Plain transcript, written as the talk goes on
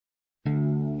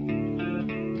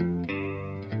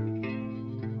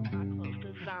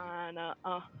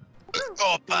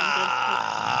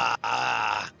Opa!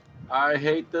 I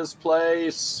hate this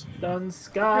place. Dun Who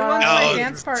Scaith. wants No. my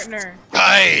dance partner?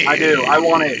 I do. I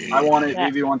want it. I want it.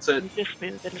 Vivi wants it.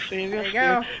 There you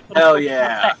go. Hell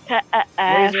yeah.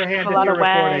 Raise your hand if you're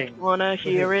recording. Wanna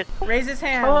hear it? Raise his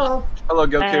hand. Hello. Hello,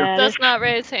 Goku. Does not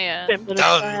raise hand. Goku,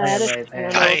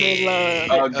 you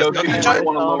might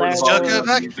want to lower the Joker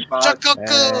volume. back.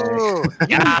 Jokoku!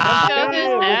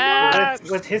 Yeah!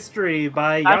 With history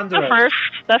by That's the Yandere. first.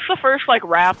 That's the first like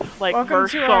rap Welcome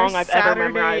verse to song our I've ever Saturday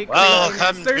memorized.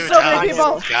 Welcome There's to so many Dun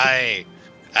people. Scaith.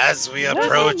 As we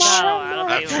approach,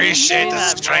 appreciate the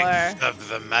strength of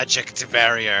the magic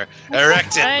barrier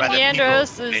erected by the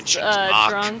Yandros people of is ancient Mock.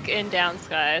 drunk in Down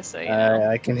Sky, so you know.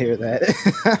 I can hear that.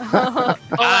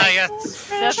 Yes.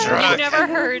 That's Drunk. you've never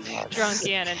heard Drunk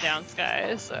Yan in Down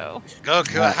Sky, so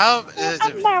Goku, how?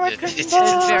 it's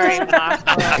very mock.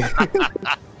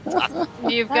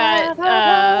 You've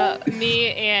got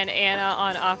me and Anna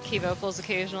on off-key vocals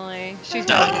occasionally. She's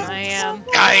better than I am.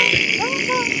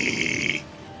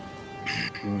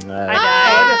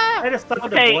 I just stuck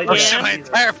with the Okay, void. Oh shit, my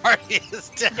entire party is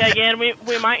dead. Yeah, again, we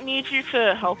might need you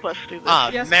to help us do this. Aw,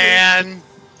 Yes, man.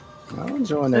 I'll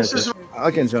join it.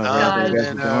 I can join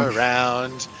Been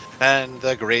around, and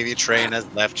the gravy train has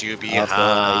left you behind.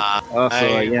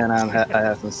 Also, again, I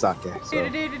have some sake. So.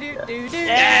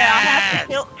 Yeah, I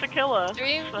have to kill her.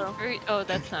 Oh,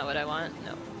 that's not what I want.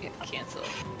 No, yeah, cancel.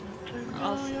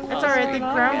 It's alright, the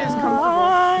ground is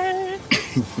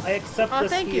comfortable. I accept Oh,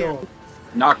 this thank heal. you.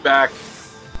 Knockback.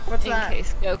 What's In that?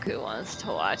 case Goku wants to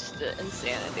watch the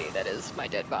insanity that is my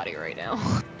dead body right now.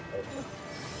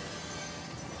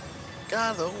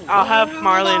 I'll have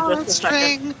Marley in just a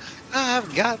second.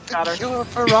 I've got the Got her. cure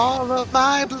for all of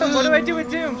my blues. What do I do with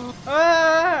Doom?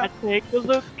 Ah! Take a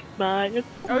look at my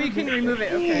Oh, you can remove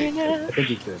it. Okay. I think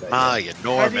you could. My How do you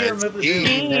enormous remove the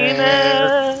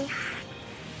penis.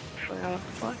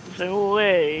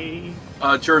 away.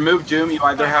 To remove Doom, you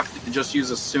either have to just use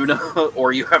a Suna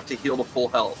or you have to heal to full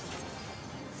health.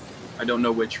 I don't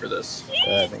know which for this.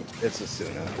 I think it's a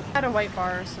Suna. I had a white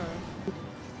bar, so.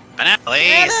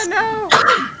 Please. No!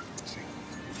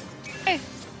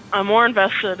 I'm more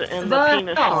invested in the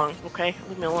penis song. Okay,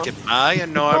 leave me alone. Get my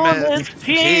enormous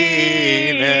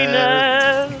penis.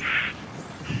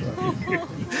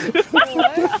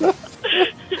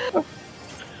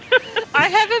 I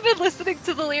haven't been listening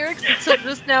to the lyrics until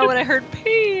just now when I heard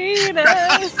penis.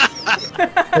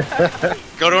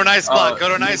 Go to an ice block. Go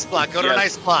to an ice block. Go to an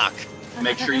ice block.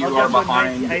 Make sure you I'll are go to an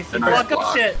behind icy an block ice of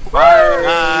block. shit. Bye.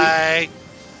 Bye.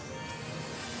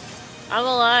 I'm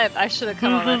alive. I should have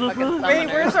come on my fucking summoner. Wait,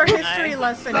 where's our history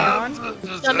lesson, Jan?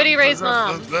 Somebody raise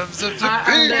mom. Oh,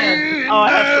 I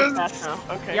have to pass now.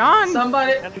 Okay. Jan!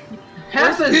 Somebody.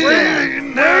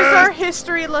 Where's our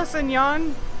history lesson,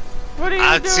 Jan? What are you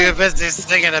I'm doing? too busy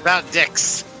singing about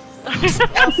dicks.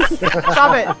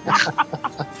 Stop it.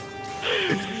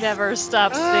 Never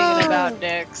stop singing about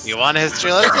dicks. You want a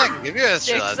history lesson? I can give you a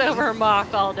history Dicks lesson. over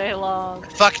mock all day long.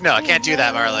 Fuck no, I can't do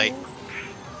that, Marley.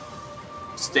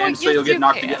 Stand so yes, you'll get you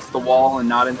knocked can. against the wall and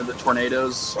not into the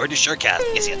tornadoes. Or do sure cast.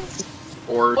 Yes, yes.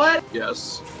 Or, What?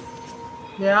 yes.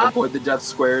 Yeah. Avoid the death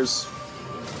squares.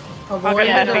 Avoid Okay,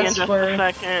 the happy in death just a square.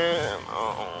 second.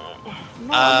 Oh.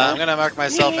 I'm gonna mark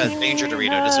myself as Danger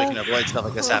Dorito just so we can avoid stuff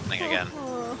like this happening again.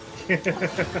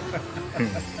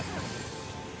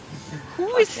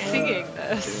 Who is singing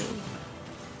this?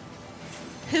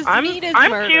 His I'm meat is queuing.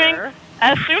 murder.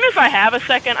 As soon as I have a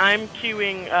second, I'm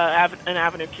queuing an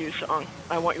Avenue Q song.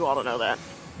 I want you all to know that.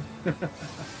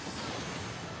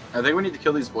 I think we need to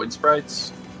kill these void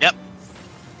sprites. Yep.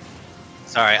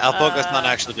 Sorry, I'll focus on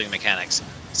actually doing mechanics.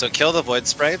 So kill the void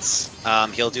sprites.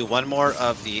 He'll do one more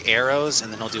of the arrows,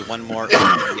 and then he'll do one more of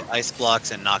the ice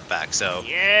blocks and knockback. So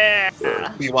Yeah.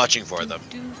 be watching for them.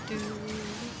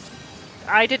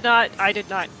 I did not.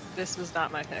 This was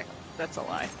not my pick. That's a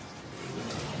lie.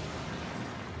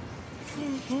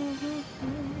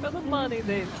 For the money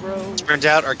they throw. Sprint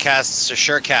out or cast,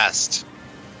 sure cast,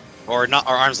 or not,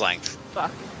 or arm's length.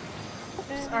 Fuck.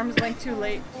 This arm's length too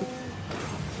late.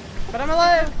 But I'm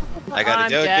alive! I got a I'm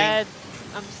doge. dead.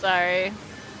 I'm sorry.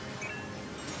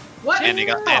 What? And you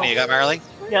got Marley.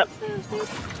 Yep.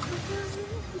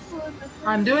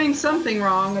 I'm doing something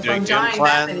wrong if Doing I'm Doom dying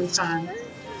that many cleanse. times.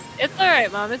 It's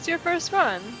alright, Mom. It's your first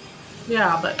run.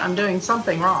 Yeah, but I'm doing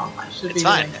something wrong. I should It's be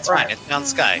fine. doing It's it right. fine. It's down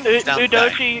sky. It's down sky.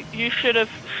 Udochi, you should have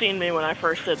seen me when I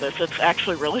first did this. It's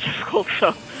actually really difficult,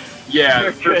 so... Yeah,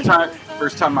 You're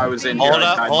first time I was in here, Hold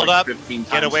I up, died hold like up. 15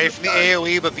 times. Get away from the this time.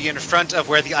 AoE, but be in front of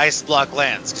where the ice block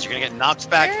lands, because you're gonna get knocked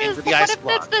back into the What ice if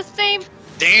block. it's the same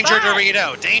Danger spot?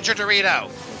 Dorito! Danger Dorito!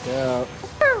 Yeah.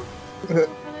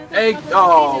 Hey,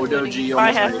 oh, Doji, you Bye,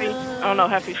 almost made Heffy. it. Oh no,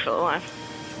 Heffy's still alive.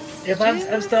 If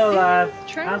I'm still alive,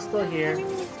 I'm still here.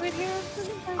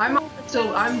 I'm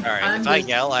still. I'm. Alright, I'm if I just-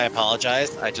 yell, I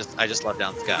apologize. I just love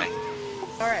Dun Scaith.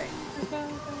 Alright.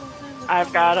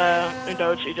 I've got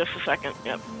Udoji just a second.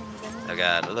 Yep. I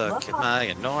gotta look at my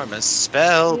enormous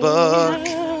spell book.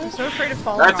 I'm so afraid of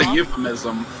falling That's a off.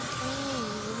 euphemism.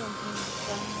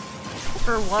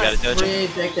 For You what? got a dojo?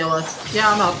 Ridiculous.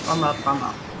 Yeah, I'm up. I'm up. I'm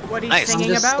up. What he's Nice. I'm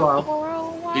singing just about?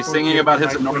 slow. He's singing about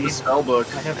his enormous spell book.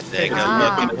 I have to Take a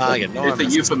Ah. look at my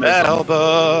enormous euphemism. spell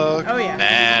book. Oh, yeah.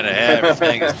 And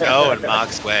everything is going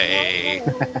Mock's way.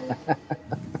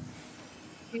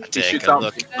 Take shoots a out-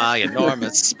 look at my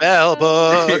enormous spell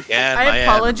book. And my I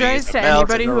apologize enemies to are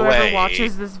anybody melting whoever away.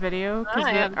 watches this video because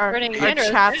I am our burning chat's Andrews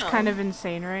down. kind of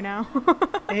insane right now.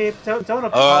 Hey, don't Oh,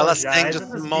 apologize. let's sing This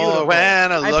just is more beautiful.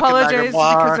 when I I look at my apologize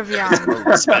grimoire. because of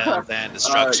Jan. Spells and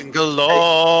destruction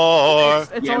galore.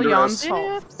 It's all Yandros. Jan's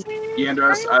fault.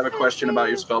 Yandros, I have a question about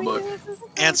your spell book.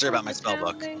 Answer about my spell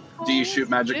book. Do you shoot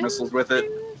magic missiles with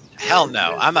it? Hell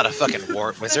no, I'm not a fucking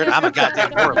war wizard. I'm a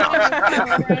goddamn warlock.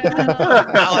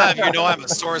 I'll have you know I'm a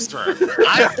sorcerer.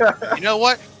 You know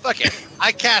what? Fuck it.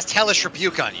 I cast Hellish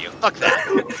Rebuke on you. Fuck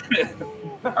that.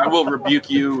 I will rebuke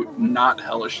you not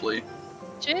hellishly.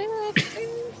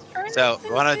 So,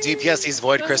 we want to DPS these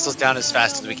void crystals down as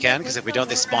fast as we can, because if we don't,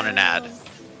 they spawn an ad.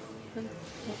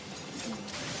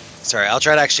 Sorry, I'll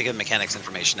try to actually give mechanics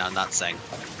information now, not saying.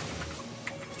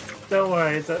 Don't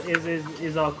worry, it's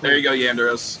all cool. There you go,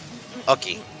 Yandros.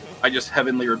 Okay. I just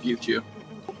heavenly rebuked you.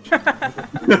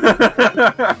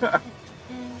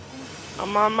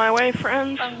 I'm on my way,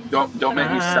 friends. Don't make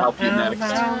me salp you next.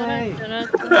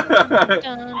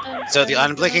 So the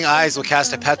unblinking eyes will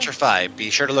cast a Petrify. Be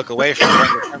sure to look away from where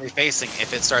you're currently facing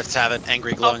if it starts to have an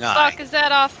angry glowing eye. Fuck, is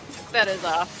that off? That is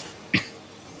off.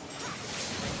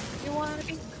 You wanna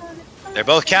be They're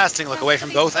both casting. Look away from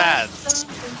both ads.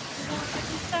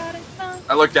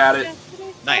 I looked at it.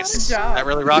 Nice. Good job. That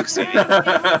really rocks me.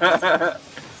 I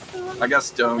got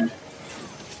stoned.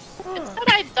 It's that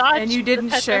I dodged And you didn't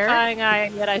the share? petrifying eye,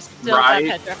 and yet I still Right.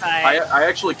 got petrified. I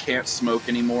actually can't smoke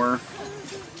anymore.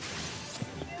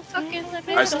 Fuck in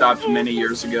the I stopped many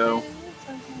years ago.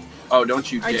 Oh, don't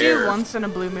you I dare. do once in a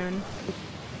blue moon.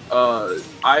 I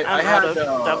I'm had out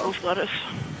of devil's lettuce.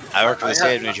 I work for the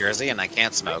state of New Jersey and I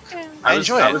can't smoke. I I was,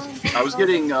 enjoy I it. was, I was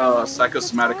getting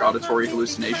psychosomatic auditory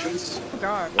hallucinations. Oh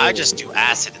god. I just do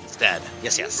acid instead.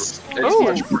 Yes, yes. It's Ooh,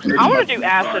 much more- it's I want much to do more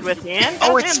acid fun. with Yan. Oh,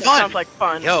 Goddamn, it's that fun. Sounds like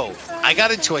fun. Yo, I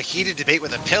got into a heated debate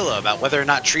with a pillow about whether or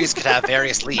not trees could have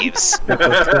various leaves.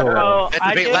 Oh, That I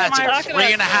debate did lasted my,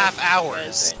 3.5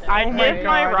 hours. I Oh my did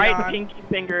my God, right Jan. pinky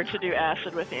finger to do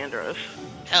acid with Andros.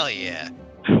 Hell yeah.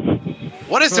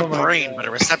 What is a Oh my brain God. but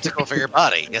a receptacle for your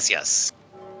body? Yes, yes.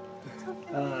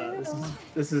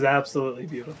 This is absolutely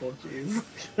beautiful. Jeez.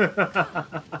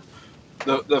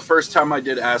 The first time I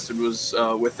did acid was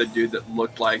with a dude that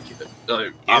looked like. You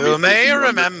obviously may he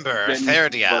remember been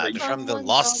Therdiad bloody. from the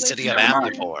lost city of Never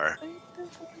mind. Amdapor.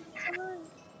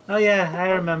 Oh yeah, I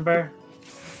remember.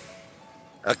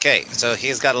 Okay, so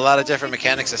he's got a lot of different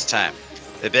mechanics this time.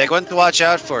 The big one to watch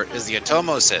out for is the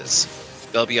Atomoses.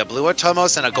 There'll be a blue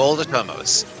Atomos and a gold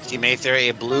Atomos. He may throw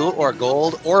a blue or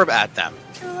gold orb at them.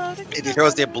 If he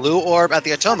throws the blue orb at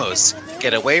the Atomos,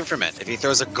 get away from it. If he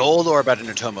throws a gold orb at an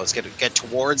Atomos, get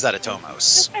towards that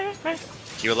Atomos.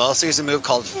 He will also use a move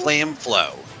called Flame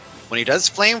Flow. When he does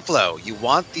Flame Flow, you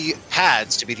want the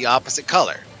pads to be the opposite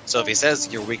color. So if he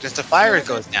says your weakness to fire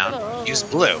goes down, use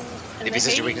blue. If he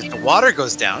says your weakness to water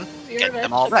goes down, get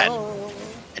them all red.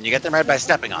 And you get them red by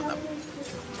stepping on them.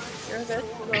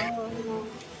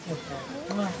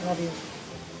 Come on, love you.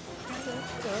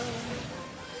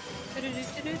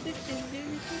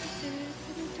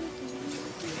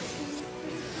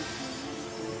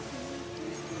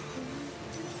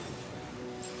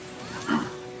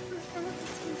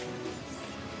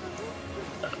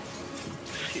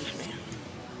 Excuse me.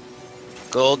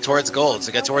 Gold towards gold,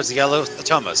 so get towards the yellow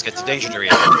Atomos. Get to Danger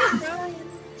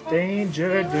Dorito.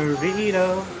 Danger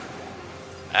Dorito.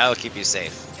 I'll keep you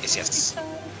safe. Yes, yes.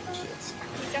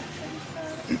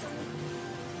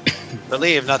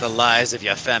 Believe not the lies of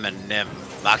your feminine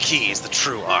Marquis, the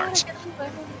true art.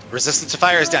 Resistance to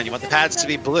fire is down. You want the pads to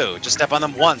be blue. Just step on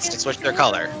them once to switch their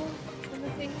color.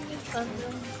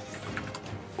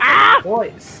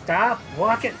 Boy, stop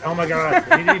walking. Oh my god,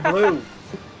 you need blue.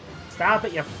 Stop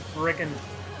it, you frickin'.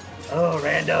 Oh,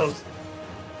 randos.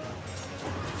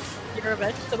 You're a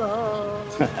vegetable.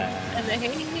 And they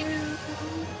hate you.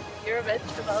 You're a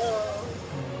vegetable.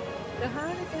 Go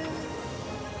hard again.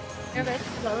 You're a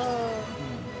vegetable.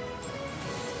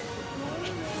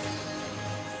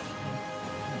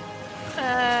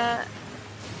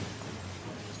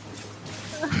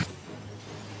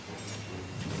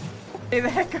 Stay the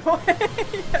heck away.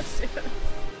 Yes, yes.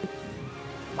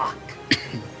 Fuck.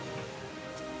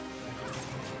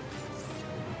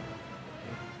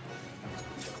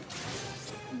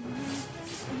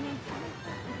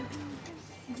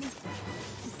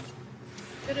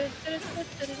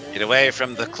 Get away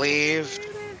from the cleave.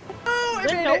 Oh, I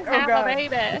made Don't it. Oh have a god. baby.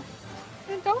 Then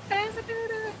don't have a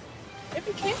baby. If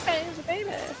you can't have a baby,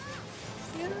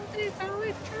 you know they're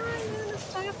always trying to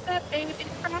stop that baby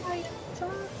crying. So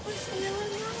what's the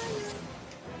lying?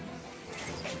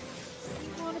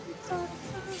 You wanna be so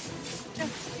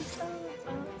just be so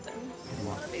you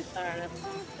wanna be started.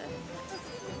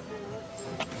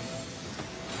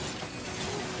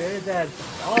 Where did that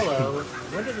follow?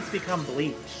 When did this become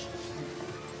Bleach?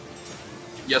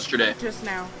 Yesterday. Just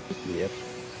now. Yep.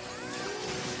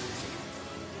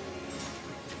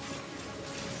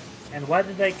 And why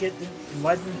didn't they get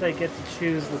to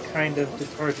choose the kind of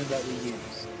detergent that we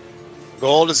use?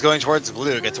 Gold is going towards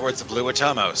blue. Get towards the blue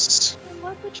Atomos.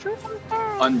 Let the truth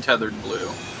unfurl. Untethered blue.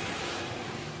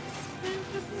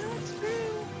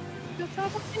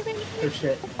 Oh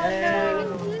shit. I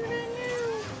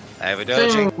have a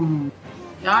doji. Boom.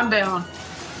 Yeah, I'm down.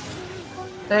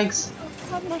 Thanks.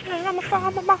 Hey,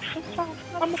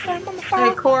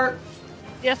 Court,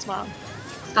 Yes, Mom.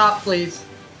 stop, please.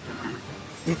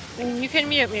 You can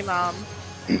mute me, Mom.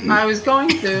 I was going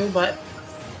to, but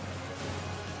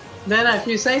then if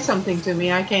you say something to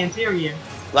me, I can't hear you.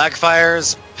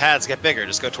 Blackfire's pads get bigger.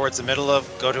 Just go towards the middle of.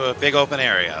 Go to a big open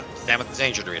area. Stand with the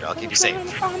danger Dorito. I'll keep you safe.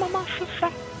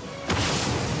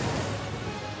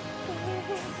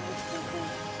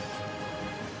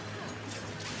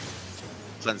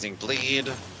 Cleansing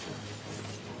bleed.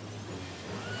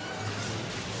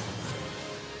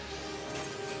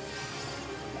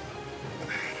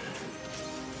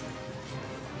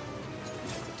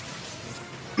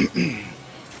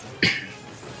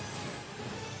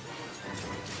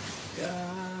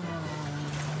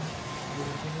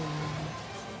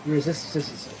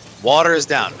 Resist. Water is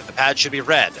down, but the pad should be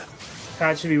red.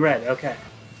 Pad should be red. Okay.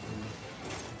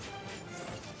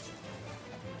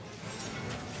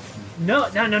 No.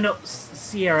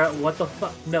 Sierra, what the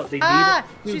fuck? No, they Ah!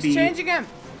 need to She's be changing him.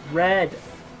 red.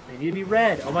 They need to be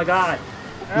red. Oh my god.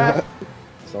 Ah.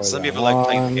 Sorry, Some that people like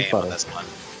playing the one game on puddle. this one.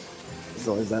 It's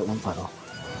always that one puddle.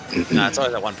 No, it's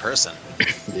always that one person.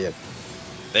 Yep.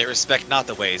 They respect not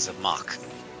the ways of Mach.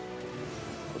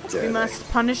 We must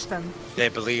punish them. They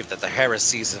believe that the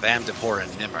heresies of Amdapor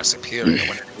and Nim are superior,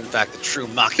 when in fact the true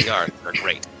Machi arts are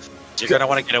great. So you're going to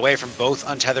want to get away from both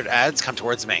untethered ads, come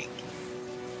towards me.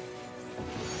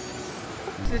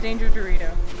 To the danger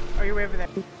Dorito. Are you way over there?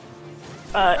 East.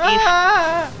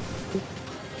 Ah!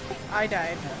 I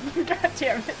died. God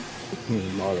damn it.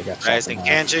 Marley got Rising shot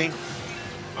in the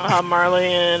Kanji.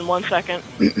 Marley in 1 second.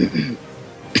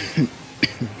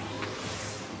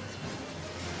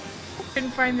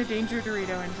 Couldn't find the danger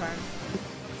Dorito in time.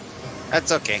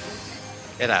 That's okay.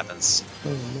 It happens.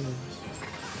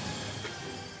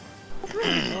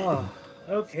 Oh,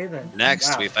 okay then.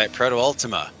 Next, Wow. we fight Proto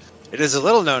Ultima. It is a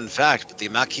little known fact, but the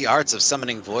Machi arts of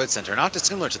summoning Void Center are not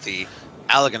dissimilar to the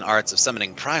Allegan arts of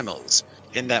summoning Primals,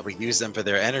 in that we use them for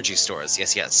their energy stores.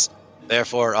 Yes.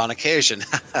 Therefore, on occasion,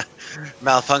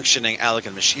 malfunctioning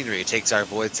Allegan machinery takes our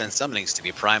Void Sense summonings to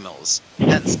be Primals.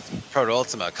 Hence, Proto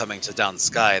Ultima coming to Dun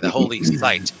Scaith, the holy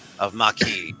site of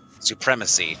Machi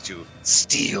supremacy, to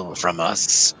steal from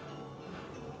us.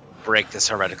 Break this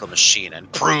heretical machine and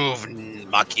prove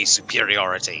Machi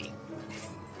superiority.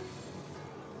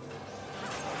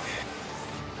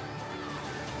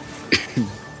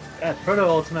 Yeah, Proto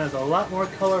Ultima is a lot more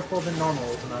colorful than normal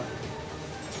Ultima.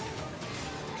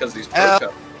 Because these Hell. perk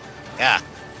up. Yeah.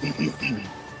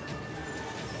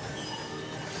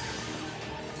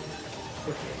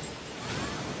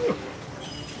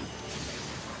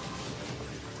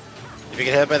 If you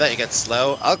get hit by that, you get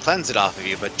slow. I'll cleanse it off of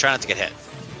you, but try not to get hit.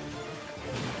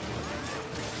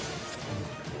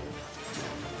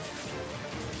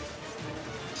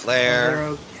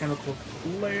 Flare. Chemical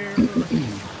flare.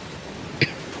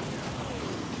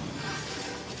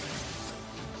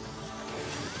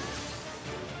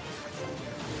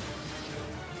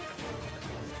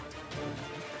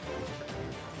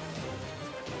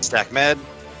 Stack med.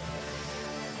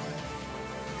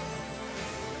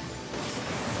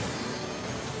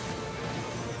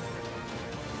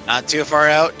 Not too far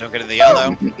out. Don't get in the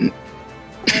yellow.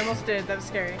 I almost did. That was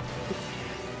scary.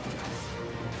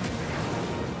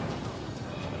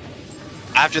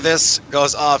 After this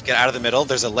goes off, get out of the middle.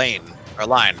 There's a lane or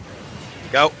line.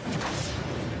 Go.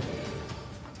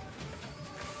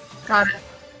 Got it.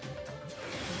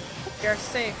 You're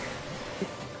safe.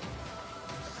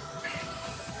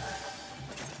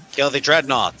 Kill the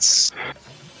dreadnoughts.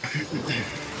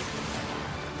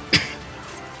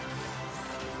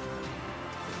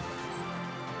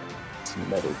 It's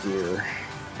Metal Gear.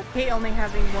 I hate only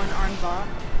having one arm bot.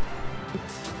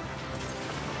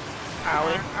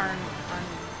 Owie. Arm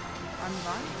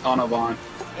bot? Anavon.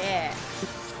 Yeah.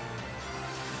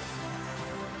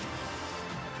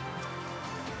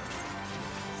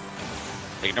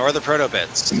 Ignore the proto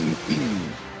bits.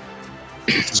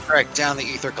 Strike down the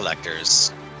ether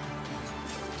collectors.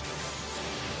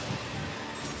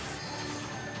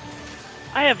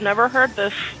 I have never heard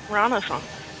this Rihanna song.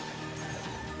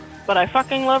 But I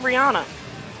fucking love Rihanna.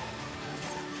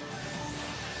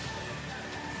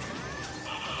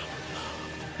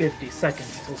 $50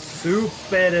 seconds till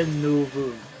Super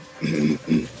Nuvu.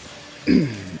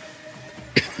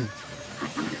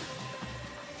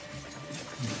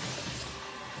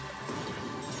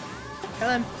 Kill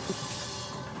him.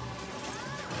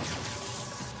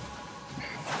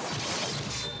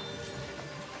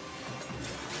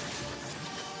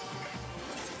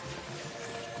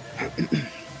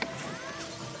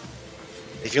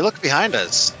 If you look behind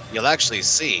us, you'll actually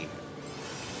see.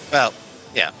 Well,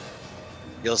 yeah.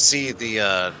 You'll see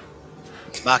the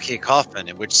Maki coffin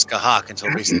in which Skahak until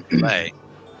recently lay.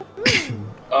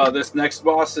 This next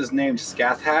boss is named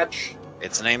Scathhatch.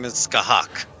 Its name is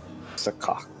Skahak. It's a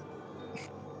cock.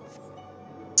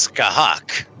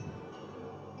 Skahak.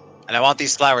 And I want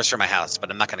these flowers for my house, but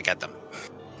I'm not gonna get them.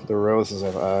 The roses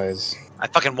have eyes, I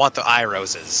fucking want the eye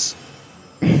roses.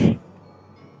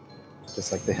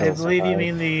 just like the I hills. believe have you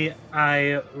eyes. mean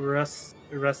the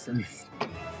Russes.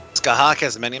 Skahak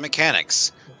has many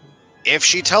mechanics. If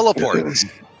she teleports,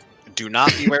 do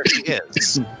not be where she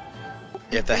is.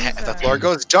 If the floor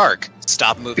goes dark,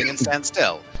 stop moving and stand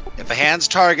still. If a hand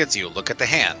targets you, look at the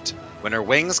hand. When her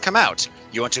wings come out,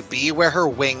 you want to be where her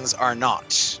wings are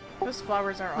not. Those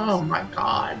flowers are Oh awesome. my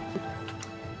god.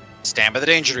 Stand by the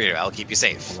danger Dorito. I'll keep you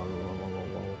safe.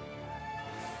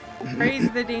 Praise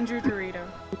the danger Dorito.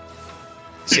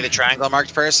 See the triangle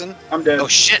marked person? I'm dead. Oh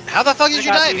shit! How the fuck did I you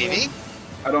got die, Vivi. Vivi?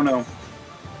 I don't know.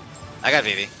 I got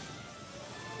Vivi.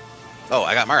 Oh,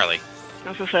 I got Marley. I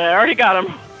was gonna say, I already got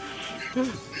him.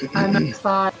 I'm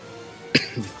inside.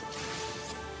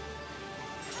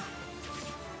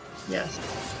 Yes.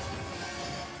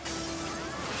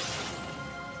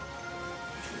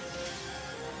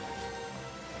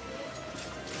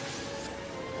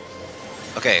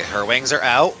 Okay, her wings are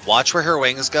out. Watch where her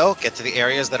wings go. Get to the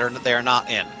areas that they're not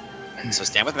in. So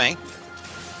stand with me.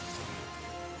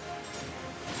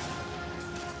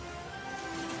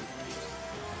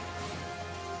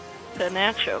 The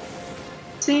Nacho.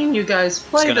 Seeing you guys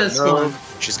play She's gonna this move. one.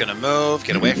 She's gonna move.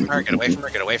 Get away from her. Get away from her.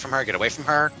 Get away from her. Get away from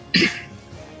her.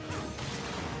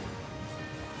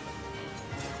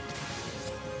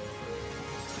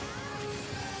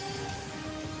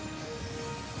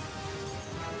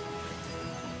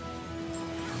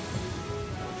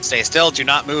 Stay still. Do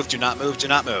not move. Do not move. Do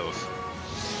not move.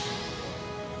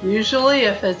 Usually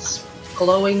if it's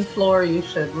glowing floor, you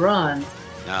should run.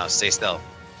 No, stay still.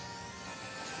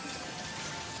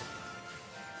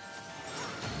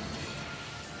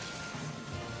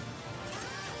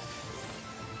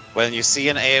 When you see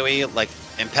an AoE like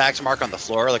impact mark on the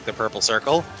floor, like the purple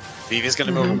circle, Vivi's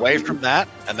gonna move away from that,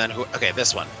 and then okay,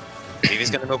 this one.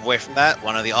 Vivi's gonna move away from that.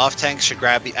 One of the off tanks should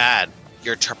grab the ad.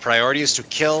 Your priority is to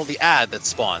kill the ad that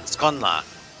spawns, Konla.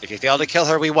 If you fail to kill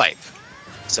her, we wipe.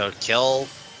 So kill.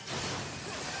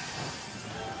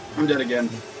 I'm dead again.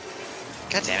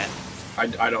 God damn it!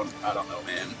 I don't know,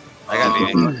 man. I got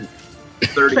Vivi.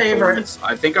 30 Favorite. points.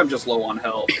 I think I'm just low on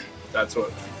health. That's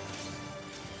what.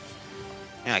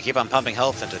 Yeah, keep on pumping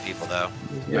health into people though.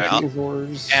 Yeah.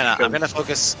 Anna, I'm gonna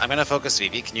focus. I'm gonna focus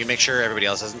Vivi. Can you make sure everybody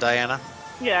else doesn't die, Anna?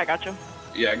 Yeah, I got you.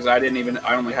 Yeah, because I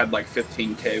only had like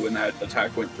 15k when that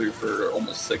attack went through for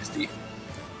almost 60.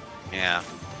 Yeah.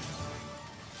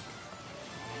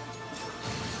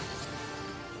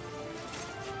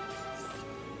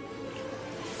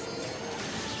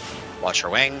 Watch her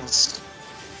wings.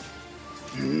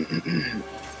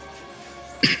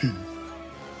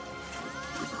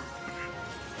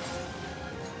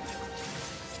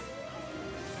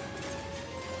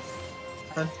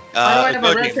 Why do I have a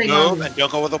red Loki, thing move on? and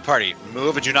don't go with the party.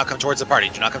 Move and do not come towards the party.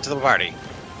 Do not come to the party.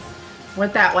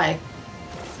 Went that way.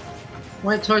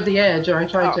 Went toward the edge, or I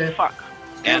tried Oh, to. fuck.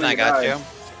 And I got you.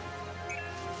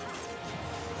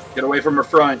 Get away from her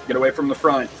front. Get away from the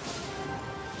front.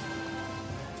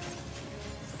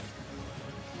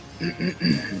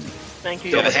 Thank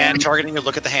you. You have a guys. hand targeting you.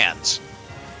 Look at the hands.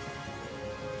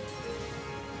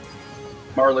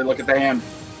 Marley, look at the hand.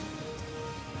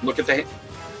 Look at the hand.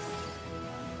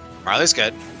 Marley's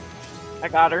good. I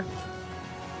got her.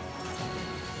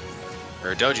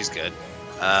 Or Doji's good.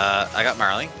 I got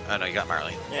Marley. Oh no, you got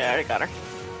Marley. Yeah, I already got her.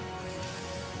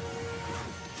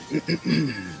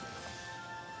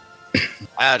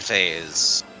 Ad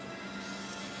phase.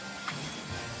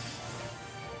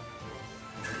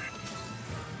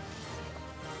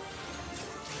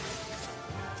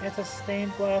 It's a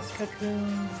stained glass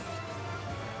cocoon.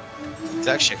 It's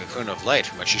actually a cocoon of light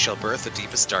from which you shall birth the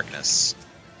deepest darkness.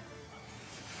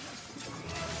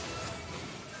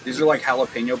 These are like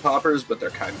jalapeno poppers, but they're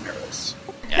chimeras.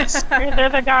 Yes. They're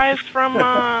the guys from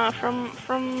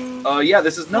Yeah,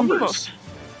 this is numbers. Almost.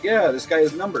 Yeah, this guy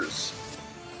is numbers.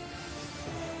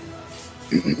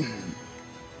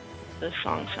 This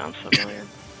song sounds familiar.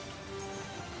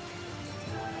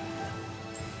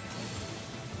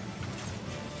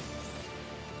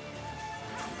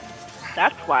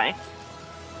 That's why.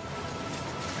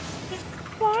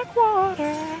 Like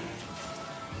water.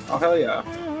 Oh, hell yeah.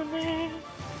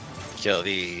 Kill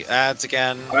the ads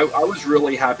again. I was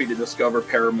really happy to discover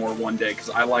Paramore one day because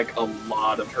I like a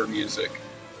lot of her music,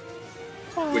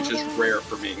 which is rare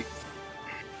for me.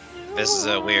 This is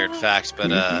a weird fact,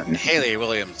 but Hayley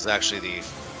Williams is actually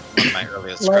one of my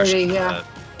earliest Lady, crushes. yeah.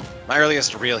 My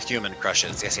earliest real human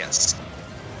crushes. Yes, yes.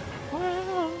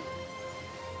 Well,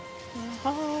 the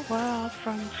whole world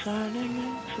from turning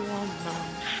into a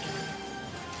monster.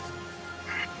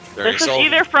 This is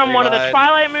either from one of the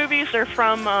Twilight movies or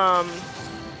from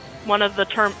one of the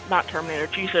not Terminator,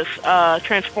 Jesus,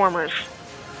 Transformers.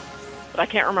 But I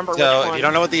can't remember which one. So, if you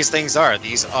don't know what these things are,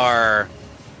 these are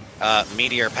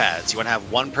meteor pads. You want to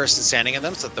have one person standing in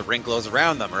them so that the ring glows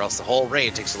around them, or else the whole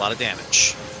raid takes a lot of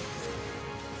damage.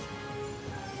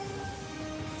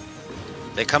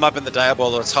 They come up in the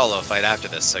Diabolos Hollow fight after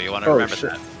this, so you want to remember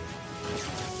that.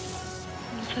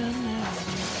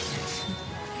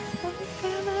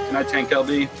 Can I tank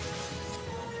LB?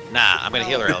 Nah, I'm gonna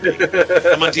heal her,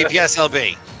 LB. I'm on DPS,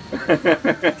 LB.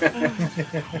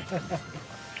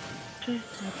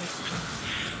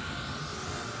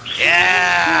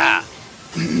 Yeah!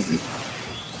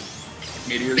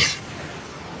 Meteors.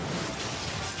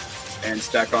 And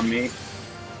stack on me.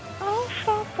 I'll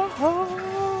stop the whole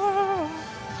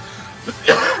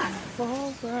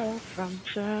world from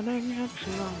turning into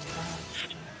a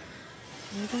monster.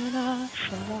 Within us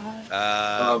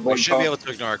alive. We should be able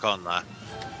to ignore Conla.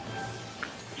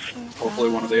 Hopefully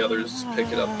one of the others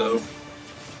pick it up, though.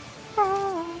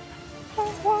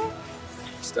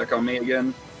 Stack on me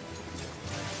again.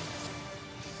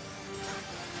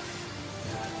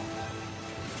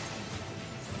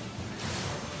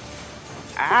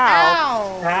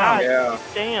 Ow! Ow! Yeah.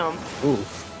 Damn.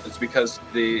 Oof. It's because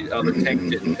the other tank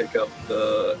didn't pick up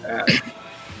the ad.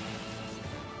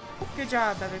 Good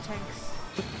job, other tanks.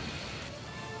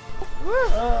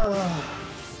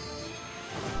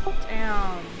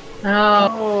 Damn.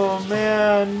 Oh, Oh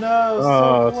man, no.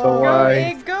 Oh, so close. Go, why?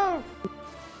 Egg, go!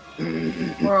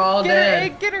 we're all Get her, dead.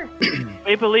 Egg, get her!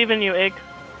 We believe in you, Ig.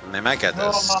 They might get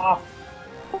this. Go,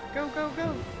 go,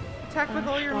 go! Attack with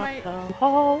all your might. The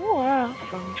whole world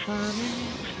from turning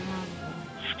into a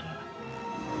monster.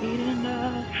 Eating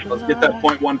us Let's get that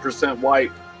 0.1%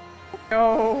 wipe.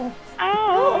 No.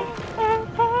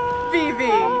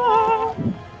 Vivi!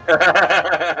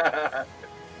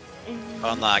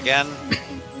 Conla again.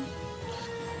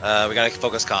 We gotta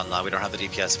focus Conla. We don't have the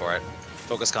DPS for it.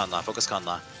 Focus Conla. Focus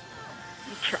Conla.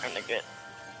 I'm trying to get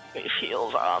these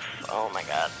heals off. Oh my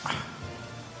god.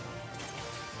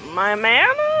 My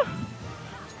mana?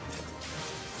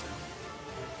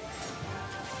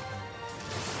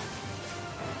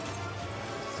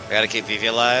 I gotta keep Vivi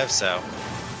alive, so.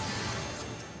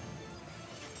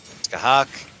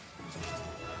 Skahak.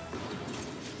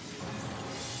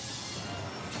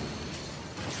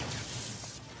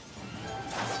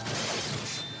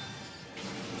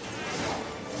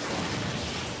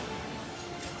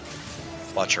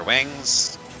 Watch your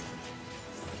wings.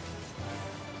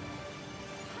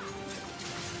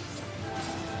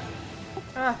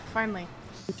 Ah, finally.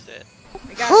 Shit.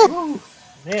 I got it.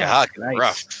 Man, Skahak, nice.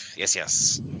 rough. Yes,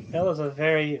 yes. that was a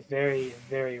very, very,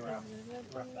 very rough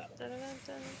battle.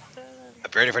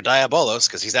 I'm ready for Diabolos,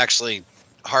 because he's actually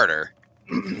harder.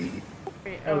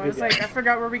 Wait, Oh, I was good like, guy. I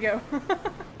forgot where we go.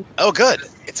 Oh, good.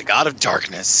 It's a god of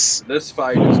darkness. This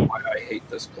fight is why I hate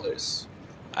this place.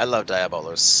 I love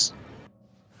Diabolos.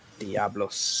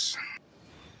 Diablos.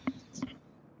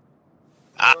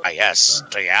 Ah, yes.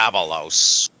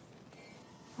 Diabolos.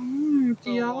 I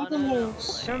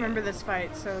don't remember this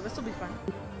fight, so this will be fun.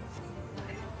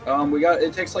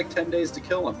 It takes like 10 days to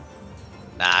kill him.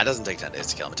 Nah, it doesn't take 10 days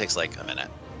to kill him. It takes like a minute.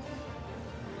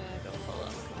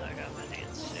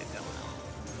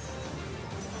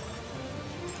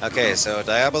 Okay, so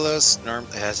Diabolos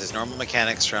has his normal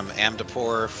mechanics from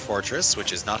Amdapor Fortress,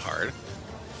 which is not hard.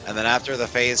 And then after the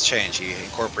phase change, he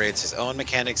incorporates his own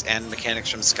mechanics and mechanics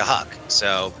from Skahak.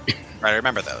 So, try to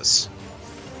remember those.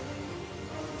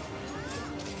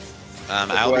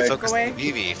 I'll be focused on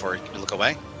Vivi for look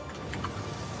away.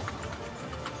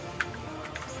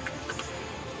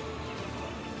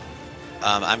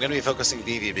 I'm going to be focusing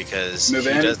Vivi because he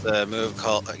does the move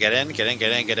called get in.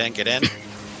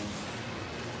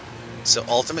 So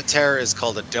ultimate terror is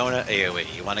called a donut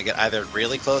AoE. You want to get either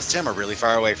really close to him or really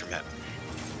far away from him.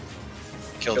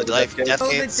 Kill the death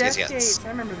gates. Yes. I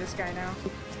remember this guy now.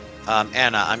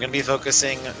 Anna, I'm going to be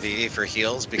focusing Vivi for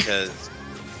heals because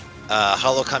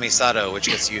Hollow Kamisato, which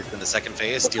gets used in the second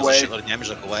phase, deals a shitload of damage.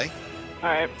 Look away.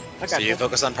 Alright, I got So you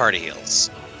focus on party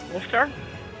heals. Yes, sir.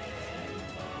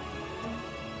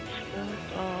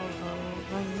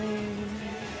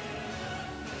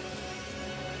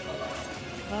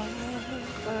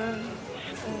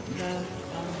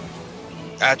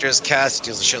 After his cast,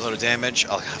 deals a shitload of damage.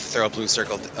 I'll throw a blue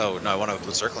circle. Oh, no, I want to have a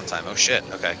blue circle in time. Oh, shit.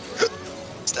 Okay.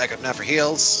 Stack up now for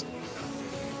heals.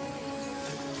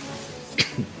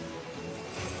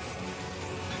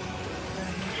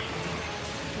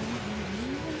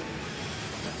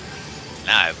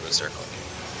 Now I have a blue circle.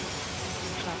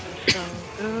 So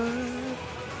good.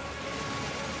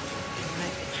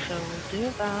 Make it so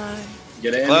divine.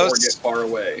 Get in Close. or get far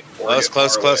away. Close.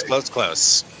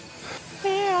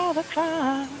 All the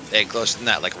time. Hey, closer than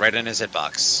that, like right in his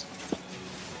hitbox.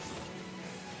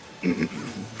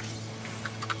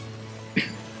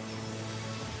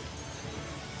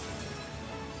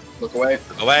 Look away.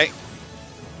 Look away.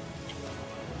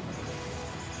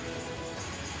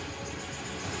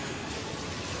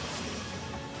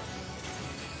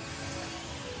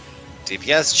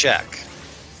 DPS check.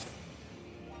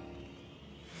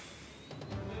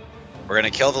 We're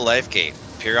gonna kill the life gate.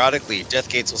 Periodically, death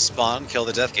gates will spawn. Kill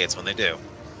the death gates when they do.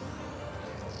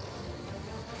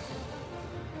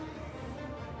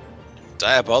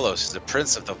 Diabolos is the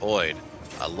Prince of the Void,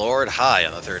 a Lord High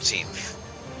on the 13th.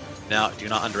 Now, do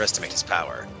not underestimate his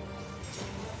power.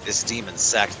 This demon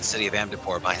sacked the city of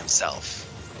Amdapor by himself.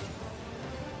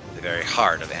 The very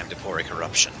heart of Amdapori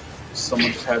corruption.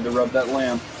 Someone just had to rub that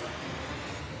lamp.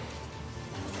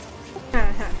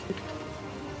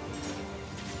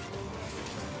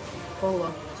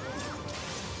 Cola.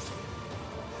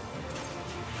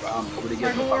 Wow, nobody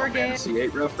getting a Final Fantasy VIII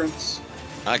reference?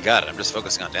 I got it. I'm just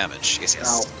focusing on damage. Yes.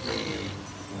 Ow.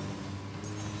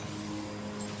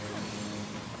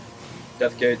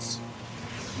 Death gates.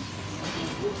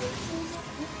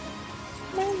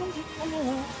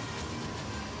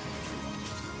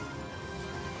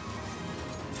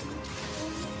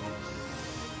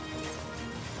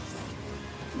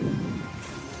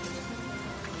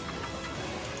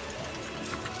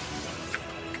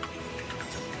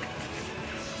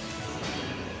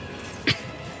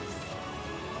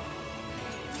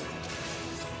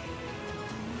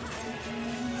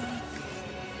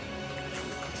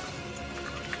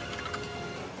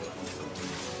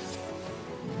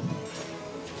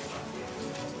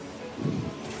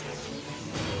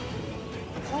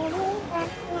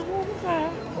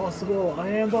 Possible. I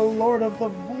am the Lord of the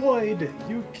Void.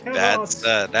 You cannot.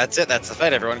 That's it. That's the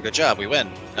fight, everyone. Good job. We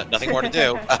win. Nothing more to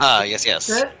do. Aha, yes. That's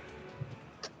it?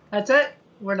 That's it?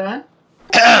 We're done?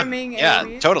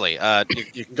 Yeah, totally.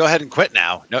 You can go ahead and quit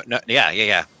now. No,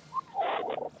 yeah.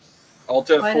 Alt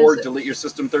F4, delete your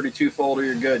System 32 folder,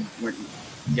 you're good.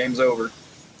 Game's over.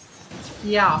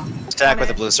 Yeah. Attack with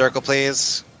a blue circle,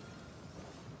 please.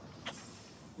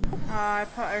 I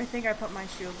think I put my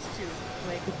shields too,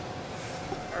 like,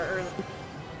 or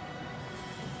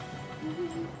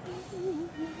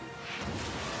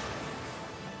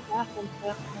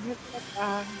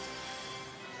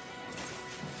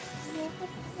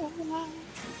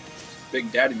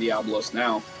Big Daddy Diablos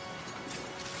now.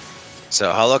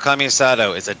 So Hollow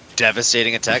Kamisato is a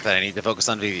devastating attack that I need to focus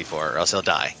on Vivi for, or else he'll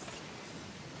die.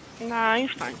 Nah,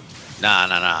 he's fine.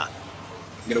 Nah.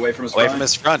 Get away from his front.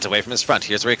 Away from his front.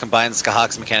 Here's where he combines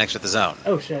Skahak's mechanics with his own.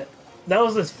 Oh shit. That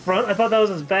was his front? I thought that was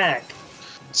his back.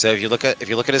 So if you look at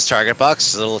his target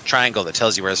box, there's a little triangle that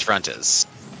tells you where his front is.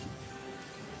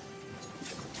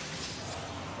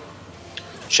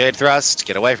 Shade thrust,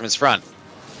 get away from his front.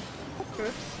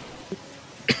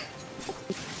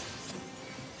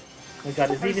 Oh my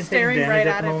god, is he even taking staring damage right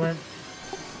at at the him. moment?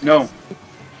 No.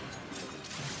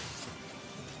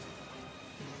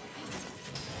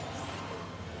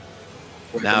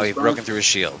 Now he's broken through his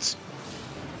shields.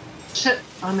 Shit,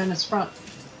 I'm in his front.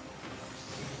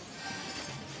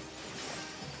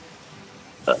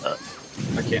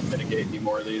 I can't mitigate any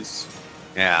more of these.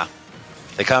 Yeah.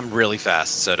 They come really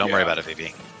fast, so don't worry Yeah. about it,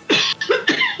 VB.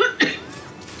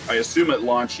 I assume at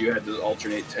launch you had to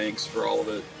alternate tanks for all of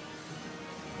it.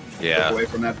 Yeah. Look away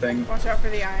from that thing. Watch out for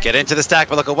the eye. Get into the stack,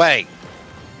 but look away.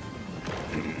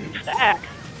 Stack.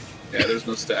 Yeah, there's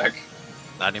no stack.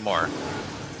 Not anymore.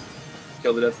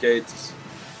 Kill the death gates.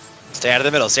 Stay out of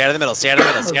the middle, stay out of the middle, stay out of the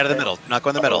middle, stay out of the middle. Do not go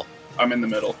in the middle. I'm in the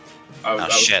middle. Oh,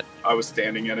 shit. I was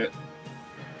standing in it.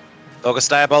 Focus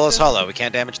Diabolos Hollow. We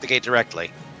can't damage the gate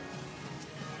directly.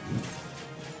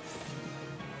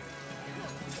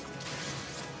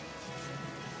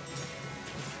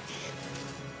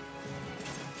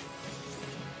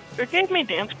 Who gave me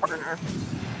dance partner?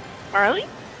 Marley?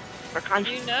 Or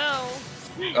Kanji? You know.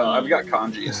 I've got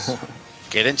kanjis.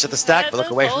 Get into the stack, but look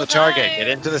away from the target. Get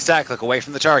into the stack, look away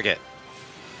from the target.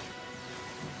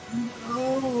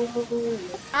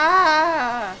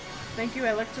 Ah! Thank you,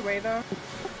 I looked away though.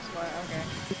 Okay.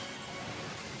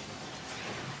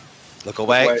 Look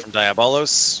away from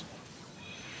Diabolos.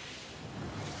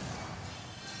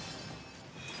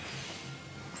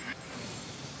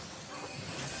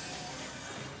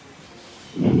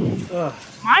 Ugh.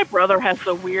 My brother has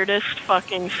the weirdest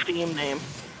fucking Steam name.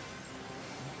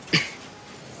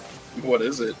 What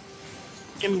is it?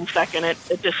 Give me a second, it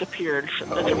disappeared.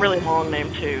 It's a really long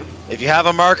name too. If you have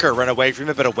a marker, run away from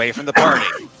it, but away from the party.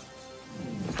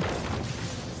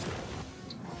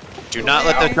 Do not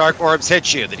let the dark orbs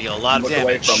hit you. They deal a lot of Look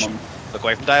away damage. from them. Look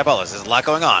away from Diabolos. There's a lot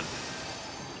going on.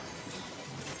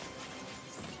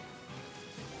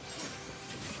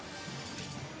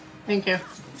 Thank you.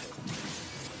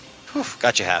 Whew,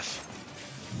 got you half.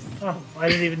 Oh, I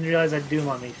didn't even realize I'd Doom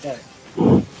on me. Shit.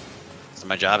 So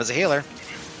my job as a healer.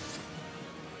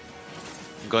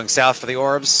 I'm going south for the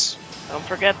orbs. Don't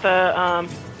forget the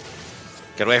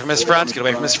Get away from his front. Get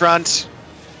away from his front.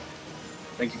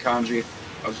 Thank you, Kanji.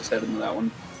 I was just heading to that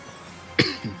one.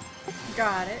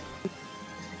 Got it.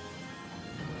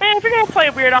 Man, if you're gonna play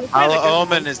weird, I'll play the Hollow good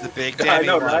Omen one. is the big I damning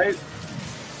know, one. right?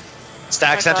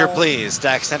 Stack center, please.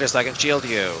 Stack center so I can shield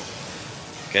you.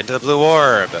 Get into the blue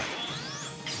orb.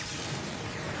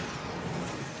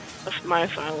 That's my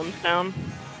asylum's down.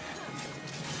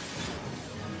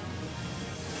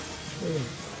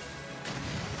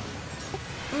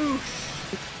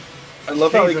 I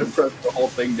love how you Jesus. can press the whole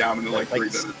thing down in like 3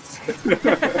 minutes.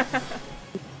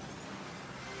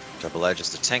 Double edge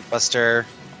is the tank buster.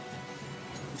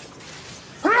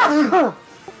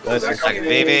 Bless you. Second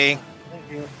baby.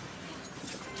 Thank you.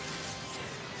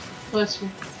 Bless you.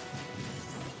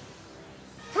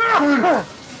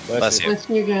 Bless you. Bless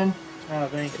you again. Oh,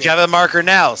 thank If you. you have a marker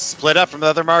now, split up from the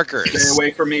other markers. Stay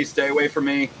away from me. Stay away from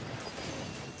me.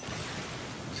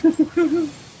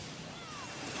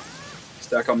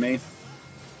 Stack on me.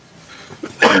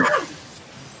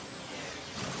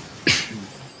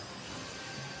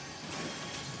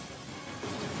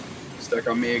 Stack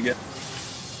on me again.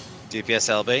 DPS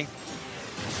LB.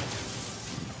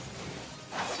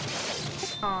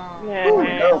 Aw,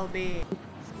 Yeah. LB.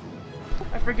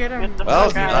 I forget him. Get the Well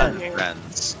fuck out of done, here.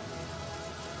 friends.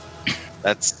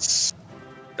 That's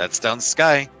Dun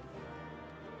Scaith.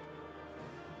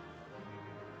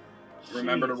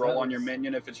 Remember to Jeez, roll that on your was-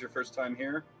 minion if it's your first time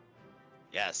here.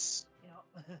 Yes.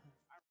 Yep.